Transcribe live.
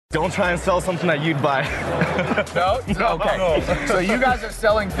Don't try and sell something that you'd buy. No? Okay. So you guys are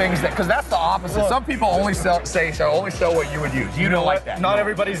selling things that, because that's the opposite. Some people only sell what you would use. You don't like that. Not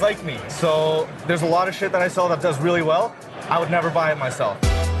everybody's like me. So there's a lot of shit that I sell that does really well. I would never buy it myself.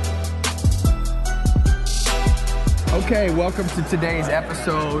 Okay, welcome to today's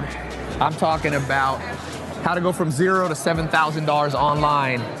episode. I'm talking about how to go from $0 to $7,000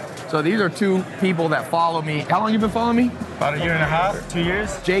 online. So these are two people that follow me. How long you been following me? About 1.5 years, 2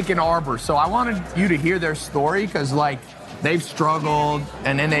 years. Jake and Arbor. So I wanted you to hear their story because like they've struggled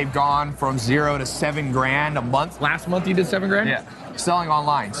and then they've gone from $0 to $7,000 a month. Last month you did $7,000? Yeah. Selling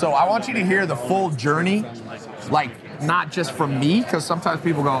online. So I want you to hear the full journey, like not just from me, because sometimes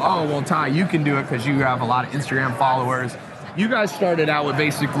people go, oh, well, Ty, you can do it because you have a lot of Instagram followers. You guys started out with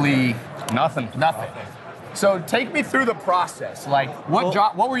basically Nothing. So take me through the process. Like,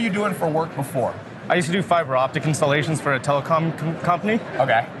 what were you doing for work before? I used to do fiber optic installations for a telecom company.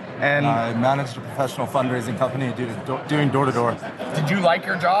 Okay. And I managed a professional fundraising company doing door-to-door. Did you like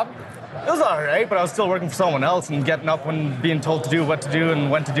your job? it was all right, but I was still working for someone else and getting up when being told to do what to do and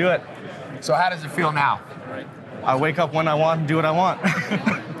when to do it. So how does it feel now? I wake up when I want and do what I want.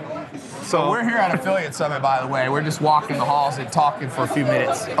 So we're here at Affiliate Summit, by the way. We're just walking the halls and talking for a few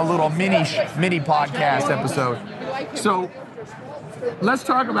minutes. A little mini podcast episode. So let's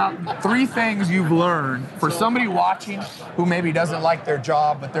talk about 3 things you've learned for somebody watching who maybe doesn't like their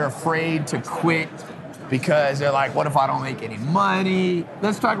job, but they're afraid to quit because they're like, what if I don't make any money?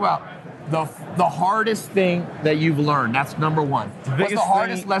 Let's talk about the hardest thing that you've learned. That's number 1. What's the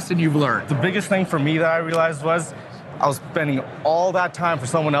hardest lesson you've learned? The biggest thing for me that I realized was I was spending all that time for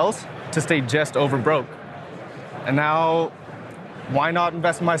someone else to stay just over broke. And now, why not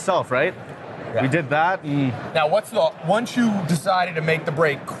invest in myself, right? Yeah. We did that. And Now, once you decided to make the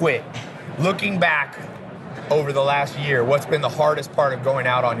break, quit, looking back over the last year, what's been the hardest part of going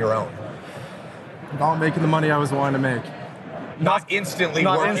out on your own? Not making the money I was wanting to make. Not instantly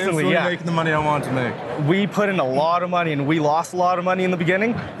Not working. instantly. Yeah. making the money I wanted to make. we put in a lot of money and we lost a lot of money in the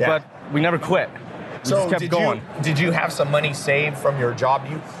beginning, Yeah. but we never quit. We just kept going. Did you have some money saved from your job?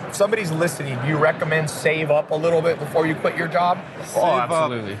 If somebody's listening, do you recommend save up a little bit before you quit your job?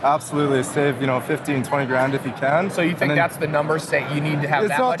 Absolutely. Absolutely. Save, 15, 20 grand if you can. So you think that's the number? Say you need to have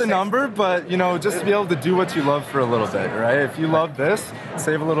It's that not much the saved? number, but, just to be able to do what you love for a little bit, right? If you love this,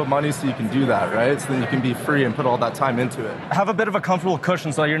 save a little money so you can do that, right? So then you can be free and put all that time into it. Have a bit of a comfortable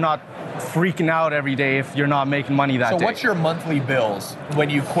cushion so you're not freaking out every day if you're not making money that day. So what's your monthly bills when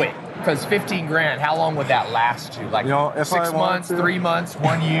you quit? Because 15 grand, how long would that last you? Like if 6 I wanted months, to- 3 months,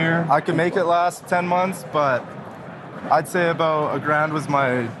 1 year? I could make it last 10 months, but I'd say about $1,000 was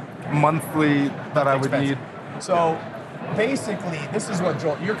my monthly that I would Expensive. need. So basically, this is what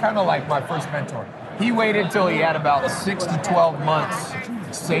Joel, you're kind of like my first mentor. He waited till he had about 6 to 12 months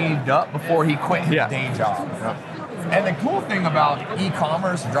saved up before he quit his Yeah. day job. And the cool thing about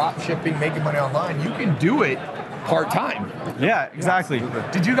e-commerce, drop shipping, making money online, you can do it part-time. Yeah, exactly.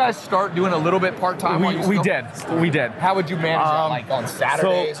 Did you guys start doing a little bit part-time? We did. How would you manage that, like on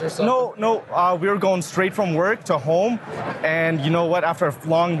Saturdays or something? No. We were going straight from work to home, and you know what? After a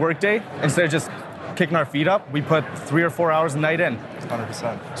long work day, instead of just kicking our feet up, we put 3 or 4 hours a night in.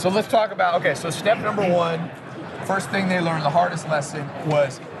 100%. So let's talk about, so step number 1, first thing they learned, the hardest lesson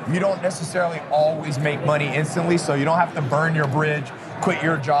was you don't necessarily always make money instantly, so you don't have to burn your bridge, quit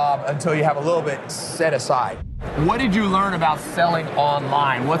your job until you have a little bit set aside. What did you learn about selling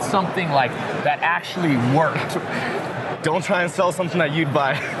online? What's something like that actually worked? Don't try and sell something that you'd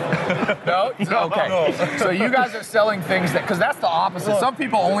buy. No? Okay. So you guys are selling things that, because that's the opposite. Some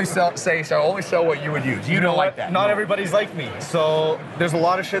people only sell what you would use. You don't like that. Not everybody's like me. So there's a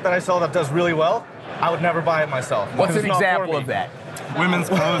lot of shit that I sell that does really well. I would never buy it myself. What's because an it's not example for of me. that? Women's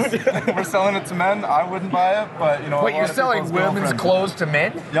clothes. We're selling it to men. I wouldn't buy it, but Wait, you're selling women's clothes to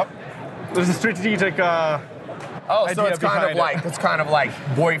men? Yep. There's a strategic. Oh, so idea it's kind of like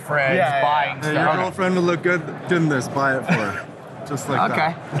boyfriends buying Hey, stuff. your girlfriend will look good in this. Buy it for her. Just like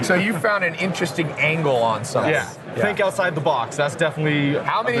that. Okay. So you found an interesting angle on something. Yeah. Think outside the box. That's definitely.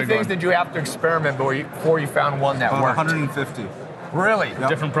 How many things did you have to experiment before you found one that worked? 150. Really? Yep.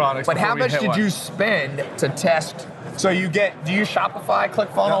 Different products. But before how we much hit did one. you spend to test? So do you Shopify,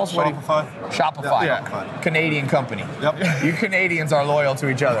 ClickFunnels? Yeah, What do you- Shopify. Yeah. Canadian company. Yep. You Canadians are loyal to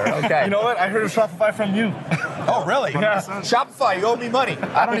each other. Okay. You know what? I heard of Shopify from you. Oh, really? Yeah. Shopify, you owe me money.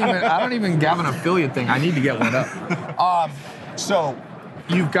 I don't even have an affiliate thing. I need to get one up. So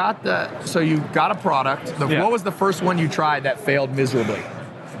you got a product. Yeah. What was the first one you tried that failed miserably?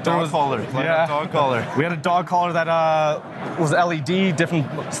 Dog collar. Yeah. Dog collar. We had a dog collar that was LED,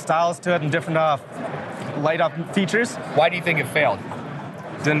 different styles to it, and different light up features. Why do you think it failed?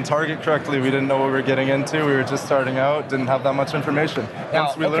 didn't target correctly. We didn't know what we were getting into. We were just starting out, didn't have that much information.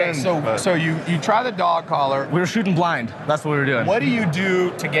 Once we learned, so you try the dog collar. We were shooting blind. That's what we were doing. What do you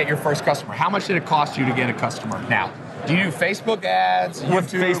do to get your first customer? How much did it cost you to get a customer now? Do you do Facebook ads?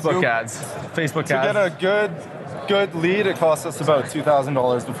 With YouTube, Facebook Google? ads. Facebook to ads. get a good lead, it cost us about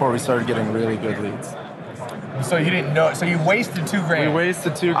 $2,000 before we started getting really good leads. So you didn't know. So you wasted $2,000. We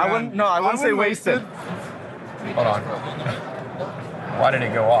wasted $2,000. I wouldn't say wasted. Hold on. Why did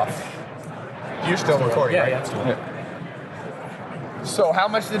it go off? You're still recording, right? Yeah. So how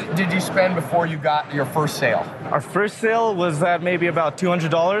much did you spend before you got your first sale? Our first sale was at maybe about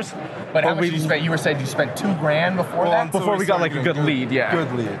 $200. But how much did you spend? You were saying you spent $2,000 before that? Before we got like a good lead, yeah.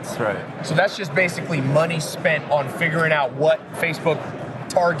 Good leads, right. So that's just basically money spent on figuring out what Facebook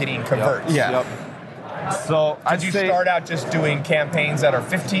targeting converts. Yeah. Yep. So Did you start out just doing campaigns that are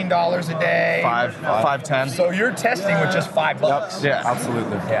 $15 a day? five, 10. So you're testing with just $5. Yeah.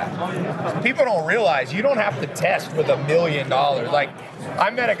 Absolutely. Yeah. People don't realize you don't have to test with $1 million. Like, I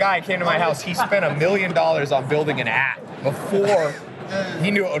met a guy who came to my house. He spent $1 million on building an app before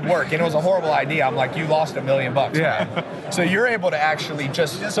he knew it would work, and it was a horrible idea. I'm like, you lost $1 million. Yeah. So you're able to actually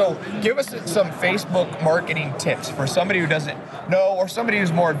so give us some Facebook marketing tips for somebody who doesn't know or somebody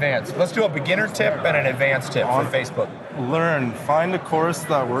who's more advanced. Let's do a beginner tip and an advanced tip for Facebook. Learn. Find a course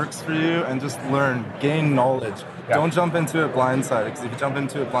that works for you and just learn. Gain knowledge. Yeah. Don't jump into it blindsided, because if you jump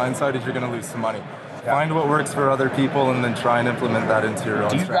into it blindsided, you're going to lose some money. Yeah. Find what works for other people and then try and implement that into your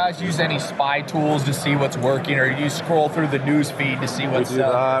own Do you guys use any spy tools to see what's working, or do you scroll through the news feed to see what's We do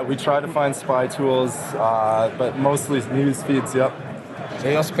that. We try to find spy tools, but mostly news feeds, yep. So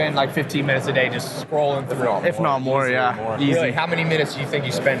you'll spend like 15 minutes a day just scrolling through. If not more, yeah. Easy. Really? How many minutes do you think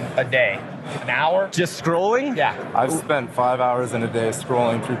you spend a day? An hour? Just scrolling? Yeah. I've spent 5 hours in a day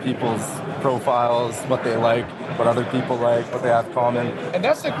scrolling through people's profiles, what they like, what other people like, what they have common. And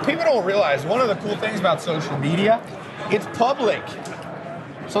that's people don't realize, one of the cool things about social media, it's public.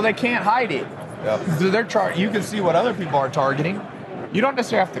 So they can't hide it. Yep. So you can see what other people are targeting. You don't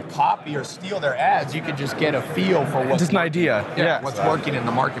necessarily have to copy or steal their ads. You can just get a feel for what's Just an idea. Yeah. what's working in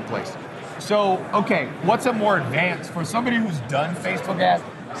the marketplace. So, okay, what's a more advanced, for somebody who's done Facebook ads,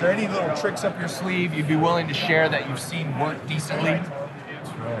 is there any little tricks up your sleeve you'd be willing to share that you've seen work decently?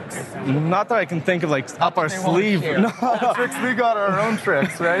 Not that I can think of, like, up our they won't sleeve. share. No. Tricks, we got our own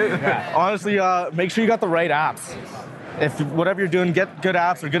tricks, right? Yeah. Honestly, make sure you got the right apps. If whatever you're doing, get good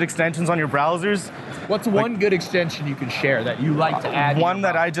apps or good extensions on your browsers. What's one good extension you can share that you like to add? One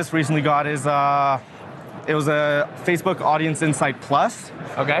that I just recently got is it was a Facebook Audience Insight Plus.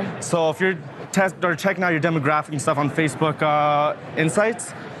 Okay. So if you're checking out your demographic and stuff on Facebook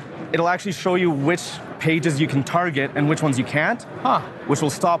Insights, it'll actually show you which pages you can target and which ones you can't. Huh. Which will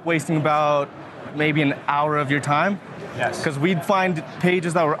stop wasting about maybe an hour of your time. Yes. Because we'd find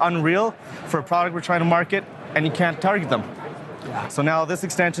pages that were unreal for a product we're trying to market, and you can't target them. Yeah. So now this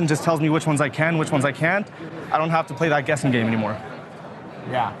extension just tells me which ones I can, which ones I can't. I don't have to play that guessing game anymore.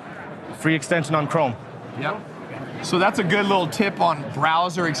 Yeah. Free extension on Chrome. Yep. So that's a good little tip on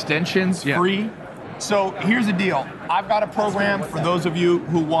browser extensions, Yeah. free. So here's the deal. I've got a program for those of you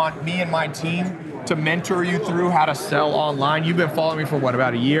who want me and my team to mentor you through how to sell online. You've been following me for what,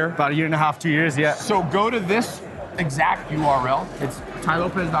 about a year? About a year and a half, 2 years, yeah. So go to this exact URL. It's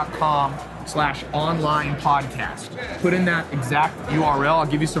tylopez.com/online podcast. Put in that exact URL. I'll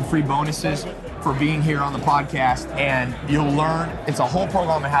give you some free bonuses for being here on the podcast, and you'll learn. It's a whole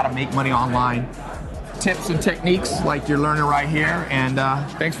program on how to make money online. Tips and techniques like you're learning right here. And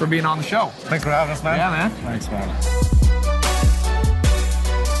thanks for being on the show. Thanks for having us, man. Yeah, man. Thanks, man.